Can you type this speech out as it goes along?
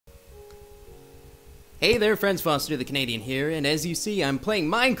Hey there friends, Foster the Canadian here, and as you see I'm playing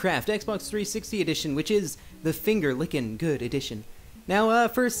Minecraft Xbox 360 edition, which is the finger-lickin' good edition. Now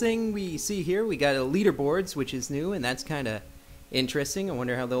first thing we see here, we got a leaderboards, which is new, and that's kinda interesting. I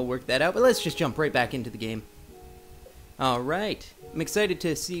wonder how they'll work that out, but let's just jump right back into the game. Alright, I'm excited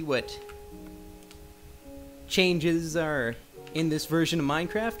to see what changes are in this version of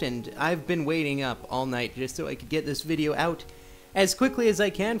Minecraft, and I've been waiting up all night just so I could get this video out as quickly as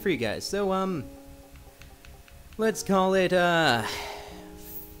I can for you guys. So, let's call it, yeah,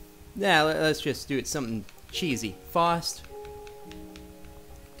 let's just do it something cheesy. Fost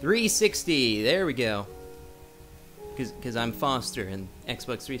 360, there we go. Because I'm Foster and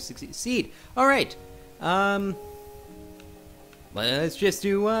Xbox 360 Seed. Alright, let's just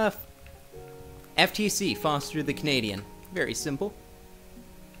do, FTC, Foster the Canadian. Very simple.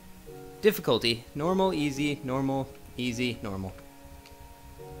 Difficulty, normal, easy, normal, easy, normal.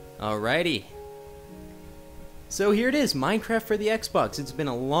 Alrighty. So here it is, Minecraft for the Xbox. It's been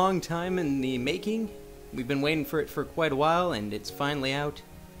a long time in the making. We've been waiting for it for quite a while, and it's finally out.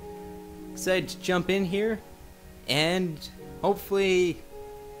 Excited to jump in here, and hopefully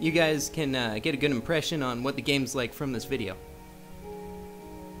you guys can get a good impression on what the game's like from this video.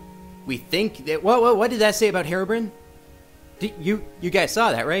 We think that... Whoa, what did that say about Herobrine? You guys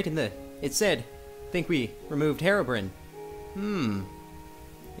saw that, right? It said, think we removed Herobrine.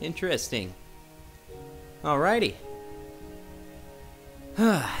 Interesting. Alrighty.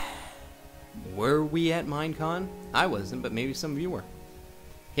 Were we at Minecon? I wasn't, but maybe some of you were.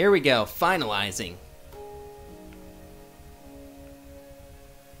 Here we go, finalizing.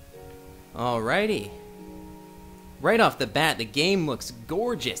 Alrighty. Right off the bat, the game looks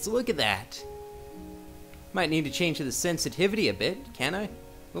gorgeous. Look at that. Might need to change the sensitivity a bit, can I?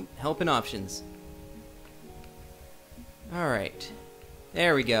 Oh, help and options. Alright.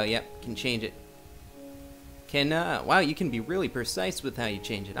 There we go, yep, can change it. Wow, you can be really precise with how you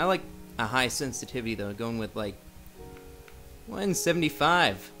change it. I like a high sensitivity though, going with like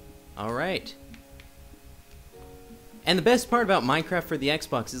 175. Alright. And the best part about Minecraft for the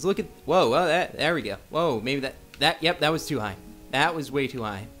Xbox is look at, there we go. Whoa, maybe yep, that was too high. That was way too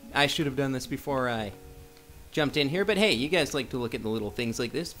high. I should have done this before I jumped in here, but hey, you guys like to look at the little things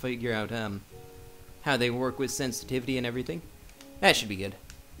like this, figure out how they work with sensitivity and everything. That should be good.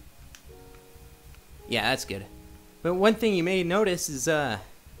 Yeah, that's good. But one thing you may notice is,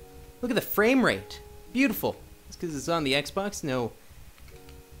 look at the frame rate. Beautiful. It's because it's on the Xbox. No,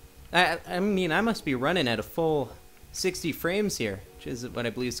 I mean, I must be running at a full 60 frames here, which is what I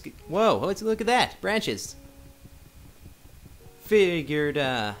believe is... Whoa, look at that. Branches. Figured,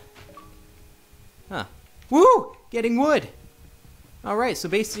 huh. Woo! Getting wood! Alright, so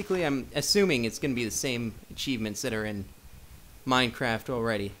basically I'm assuming it's going to be the same achievements that are in Minecraft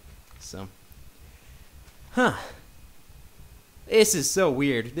already. So... Huh. This is so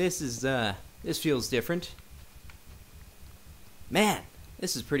weird. This feels different. Man,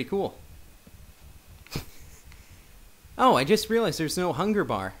 this is pretty cool. Oh, I just realized there's no hunger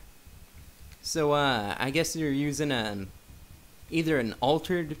bar. So, I guess you're using either an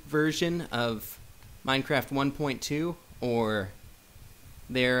altered version of Minecraft 1.2, or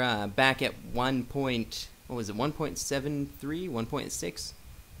they're back at 1.73, 1.6?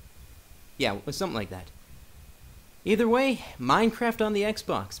 Yeah, something like that. Either way, Minecraft on the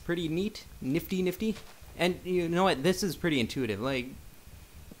Xbox, pretty neat, nifty, and you know what, this is pretty intuitive, like,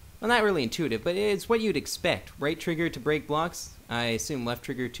 well, not really intuitive, but it's what you'd expect. Right trigger to break blocks, I assume left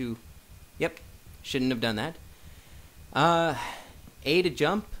trigger to, yep, shouldn't have done that. A to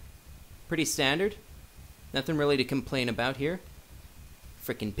jump, pretty standard, nothing really to complain about here.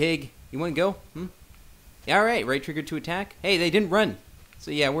 Frickin' pig, you wanna go? Yeah, alright, right trigger to attack. Hey, they didn't run, so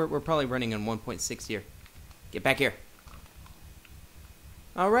yeah, we're probably running on 1.6 here. Get back here.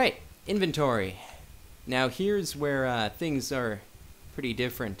 Alright, inventory. Now here's where things are pretty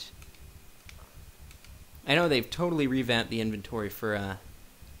different. I know they've totally revamped the inventory for...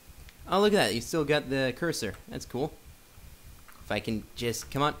 Oh, look at that, you still got the cursor. That's cool. If I can just...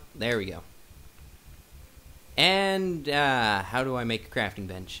 Come on, there we go. And, how do I make a crafting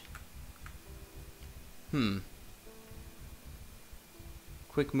bench?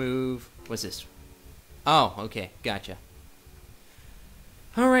 Quick move. What's this? Oh, okay, gotcha.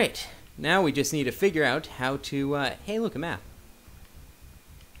 Alright, now we just need to figure out how to, hey, look, a map.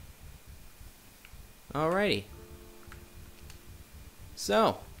 Alrighty.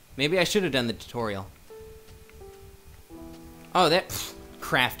 So, maybe I should have done the tutorial. Oh,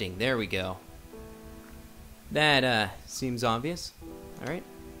 crafting, there we go. That, seems obvious. Alright.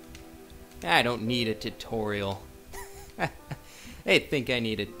 I don't need a tutorial. I think I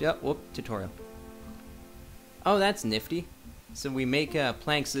need a... Oh, whoop, tutorial. Oh, that's nifty. So we make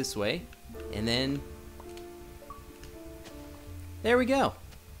planks this way, and then there we go.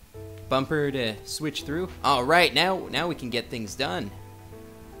 Bumper to switch through. All right, now we can get things done.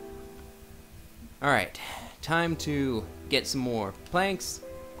 All right, time to get some more planks,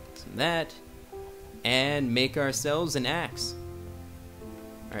 some of that, and make ourselves an axe.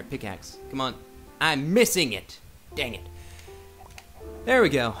 All right, pickaxe. Come on. I'm missing it. Dang it. There we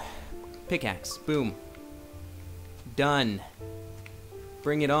go. Pickaxe. Boom. Done.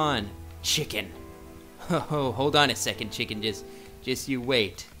 Bring it on. Chicken. Oh, hold on a second, chicken. Just you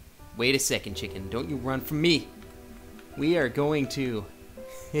wait. Wait a second, chicken. Don't you run from me. We are going to...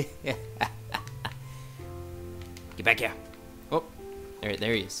 Get back here. Oh,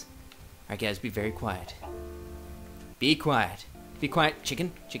 there he is. Alright, guys, be very quiet. Be quiet. Be quiet.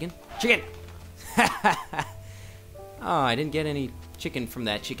 Chicken, chicken, chicken! Oh, I didn't get any chicken from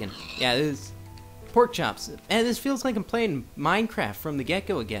that chicken. Yeah, this is pork chops. And this feels like I'm playing Minecraft from the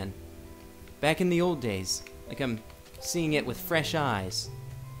get-go again. Back in the old days. Like I'm seeing it with fresh eyes.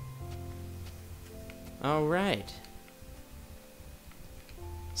 Alright.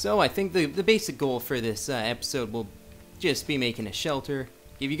 So I think the basic goal for this episode will just be making a shelter.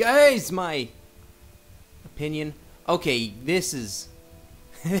 Give you guys my opinion. Okay, this is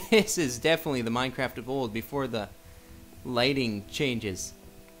this is definitely the Minecraft of old before the lighting changes.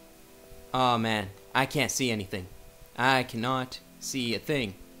 Oh man, I can't see anything. I cannot see a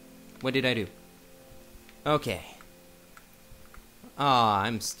thing. What did I do? Okay. Ah,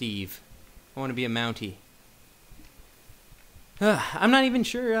 I'm Steve. I want to be a Mountie. I'm not even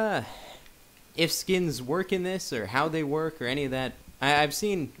sure if skins work in this or how they work or any of that. I've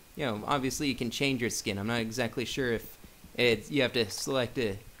seen, you know, obviously you can change your skin. I'm not exactly sure if you have to select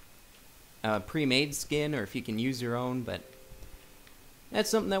a pre-made skin or if you can use your own, but that's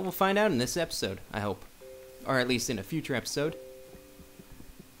something that we'll find out in this episode, I hope. Or at least in a future episode.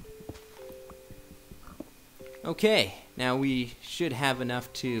 Okay, now we should have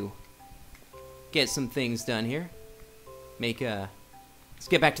enough to get some things done here. Let's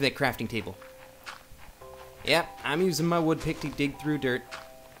get back to that crafting table. Yep, I'm using my wood pick to dig through dirt.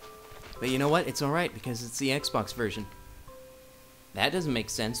 But you know what? It's alright because it's the Xbox version. That doesn't make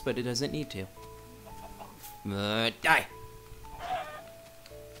sense, but it doesn't need to. Die!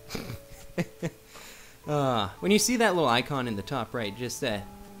 When you see that little icon in the top right, just in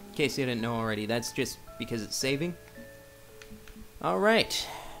case you didn't know already, that's just because it's saving. Alright,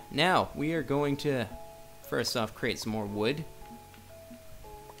 now we are going to first off create some more wood.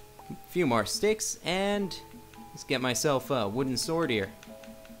 A few more sticks, and let's get myself a wooden sword here.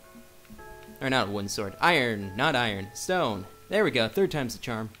 Or not a wooden sword. Iron, not iron. Stone. There we go. Third time's the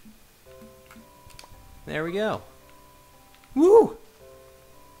charm. There we go. Woo!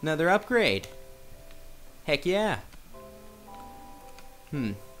 Another upgrade. Heck yeah.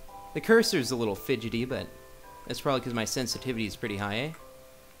 The cursor's a little fidgety, but that's probably because my sensitivity is pretty high, eh?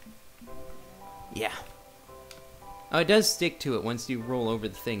 Yeah. Oh, it does stick to it once you roll over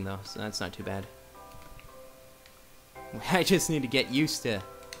the thing, though, so that's not too bad. I just need to get used to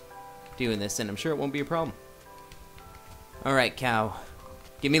doing this, and I'm sure it won't be a problem. Alright, cow.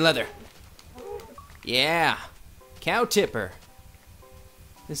 Give me leather. Yeah! Cow tipper!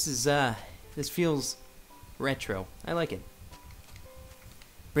 This feels retro. I like it.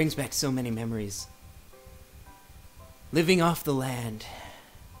 Brings back so many memories. Living off the land.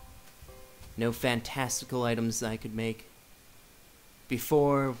 No fantastical items I could make.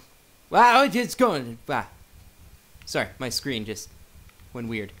 Before... Wow, it's going... Ah. Sorry, my screen just went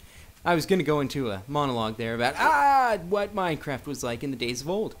weird. I was going to go into a monologue there about, what Minecraft was like in the days of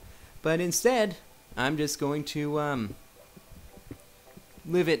old. But instead, I'm just going to,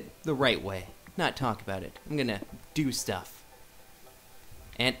 live it the right way. Not talk about it. I'm going to do stuff.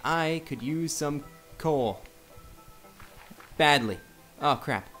 And I could use some coal. Badly. Oh,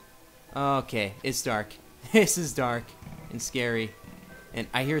 crap. Okay, it's dark. This is dark and scary. And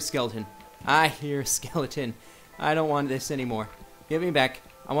I hear a skeleton. I hear a skeleton. I don't want this anymore. Give me back.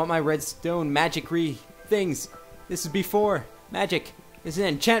 I want my redstone magic-y things. This is before magic. This is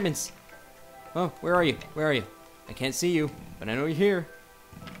enchantments. Oh, where are you? Where are you? I can't see you, but I know you're here.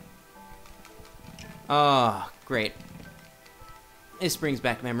 Oh, great. This brings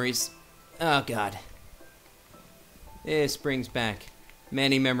back memories. Oh, God. This brings back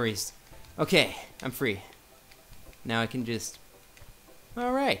many memories. Okay, I'm free. Now I can just...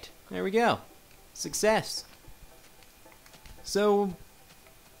 Alright, there we go. Success. So,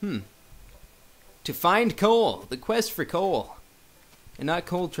 to find coal. The quest for coal. And not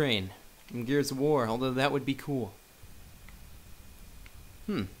Coltrane from Gears of War, although that would be cool.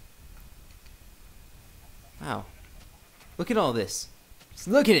 Wow. Look at all this. Just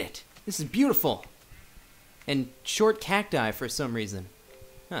look at it. This is beautiful. And short cacti for some reason.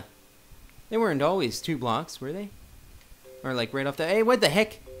 Huh. They weren't always 2 blocks, were they? Or like right off the... Hey, what the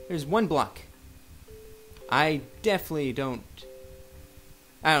heck? There's 1 block. I definitely don't...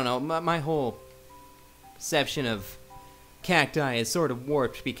 I don't know. My whole perception of cacti is sort of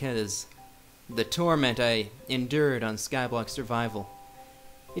warped because the torment I endured on Skyblock Survival.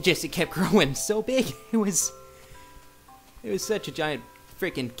 It kept growing so big. It was such a giant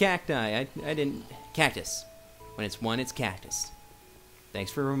freaking cacti. I didn't... Cactus. When it's 1, it's cactus.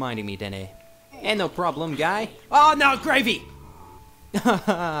 Thanks for reminding me, Dene. And no problem, guy. Oh, no, gravy!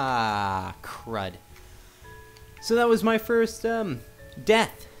 Haha, crud. So that was my first,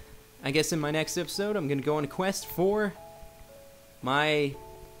 death. I guess in my next episode, I'm gonna go on a quest for my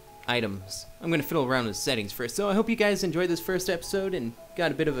items. I'm gonna fiddle around with settings first. So I hope you guys enjoyed this first episode and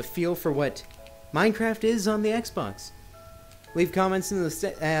got a bit of a feel for what Minecraft is on the Xbox. Leave comments in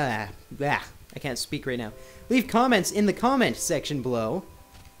the I can't speak right now. Leave comments in the comment section below.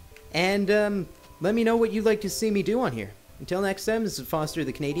 And, let me know what you'd like to see me do on here. Until next time, this is Foster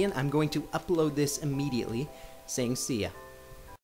the Canadian. I'm going to upload this immediately, saying see ya.